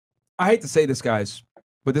I hate to say this, guys,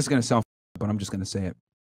 but this is going to sound, but I'm just going to say it.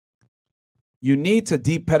 You need to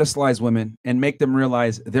de-pedestalize women and make them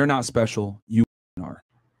realize they're not special. You are.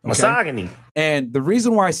 Okay? Misogyny. And the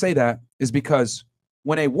reason why I say that is because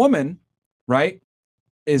when a woman, right,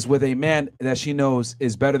 is with a man that she knows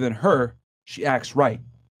is better than her, she acts right.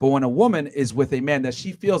 But when a woman is with a man that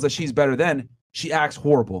she feels that she's better than, she acts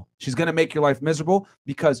horrible. She's going to make your life miserable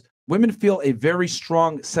because women feel a very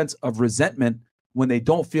strong sense of resentment when they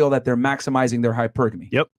don't feel that they're maximizing their hypergamy.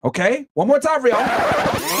 Yep. Okay? One more time for y'all.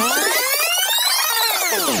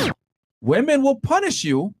 Women will punish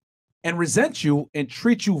you and resent you and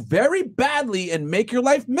treat you very badly and make your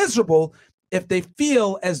life miserable if they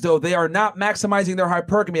feel as though they are not maximizing their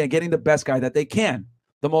hypergamy and getting the best guy that they can.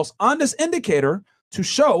 The most honest indicator to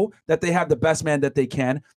show that they have the best man that they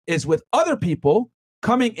can is with other people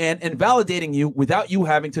coming in and validating you without you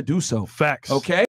having to do so. Facts. Okay?